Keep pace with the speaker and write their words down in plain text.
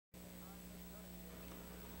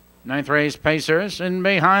Ninth race pacers in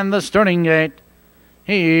behind the starting gate.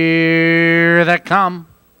 Here they come.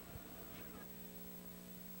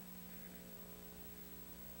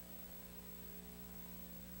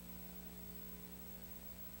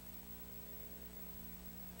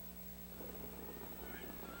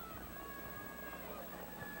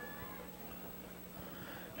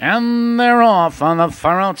 And they're off on the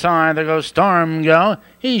far outside. There goes Storm Go.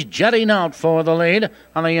 He's jetting out for the lead.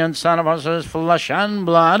 On the inside of us is Flesh and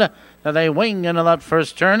Blood. They wing into that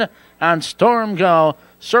first turn. And Storm Go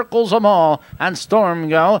circles them all. And Storm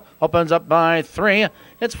Go opens up by 3.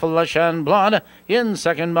 It's Flesh and Blood. In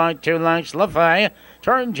second by 2 lengths. LaFay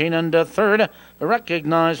turning into third.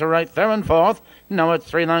 Recognize right there in fourth. Now it's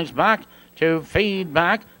 3 lengths back to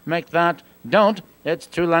Feedback. Make that don't. It's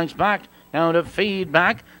 2 lengths back. Now to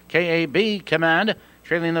Feedback, KAB Command,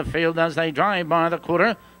 trailing the field as they drive by the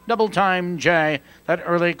quarter. Double Time J. That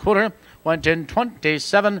early quarter went in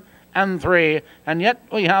 27 and 3. And yet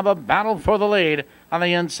we have a battle for the lead. On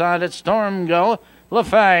the inside, it's Storm Go.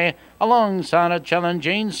 LaFay alongside of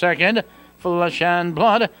challenging second. Flesh and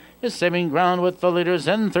Blood is saving ground with the leaders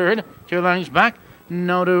in third. 2 lengths back.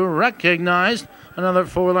 No to Recognized. Another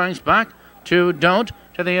 4 lengths back to Don't.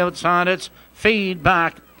 To the outside, it's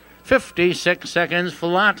Feedback. 56 seconds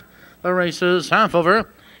flat. The race is half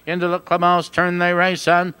over. Into the clubhouse turn they race,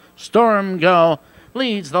 and Storm Go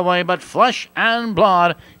leads the way, but Flesh and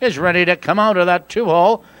Blood is ready to come out of that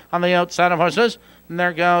 2-hole on the outside of horses. And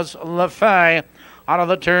there goes LaFay. Out of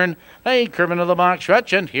the turn, they curve into the box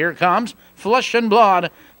stretch, and here comes Flesh and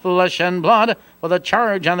Blood. Flesh and Blood with a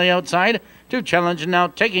charge on the outside to challenge, now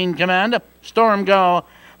taking command. Storm Go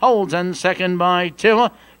holds in second by 2.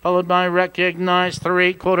 Followed by Recognized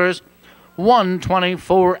 3/4,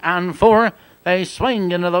 124 and 4. They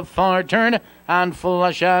swing into the far turn, and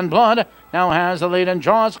Flesh and Blood now has the lead and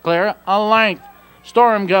draws clear a length.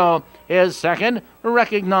 Storm Go is second.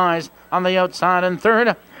 Recognized on the outside in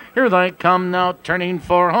third. Here they come now, turning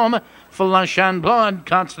for home. Flesh and Blood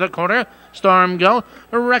cuts the quarter. Storm Go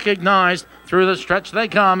Recognized through the stretch they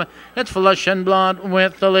come. It's Flesh and Blood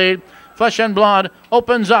with the lead. Flesh and Blood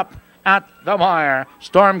opens up at the wire.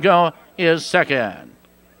 Storm Go is second.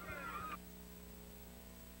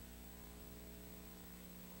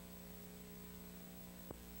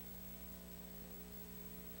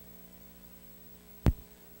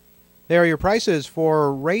 There are your prices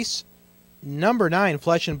for race number 9,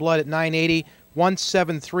 Flesh and Blood at $980,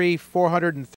 $173, $430.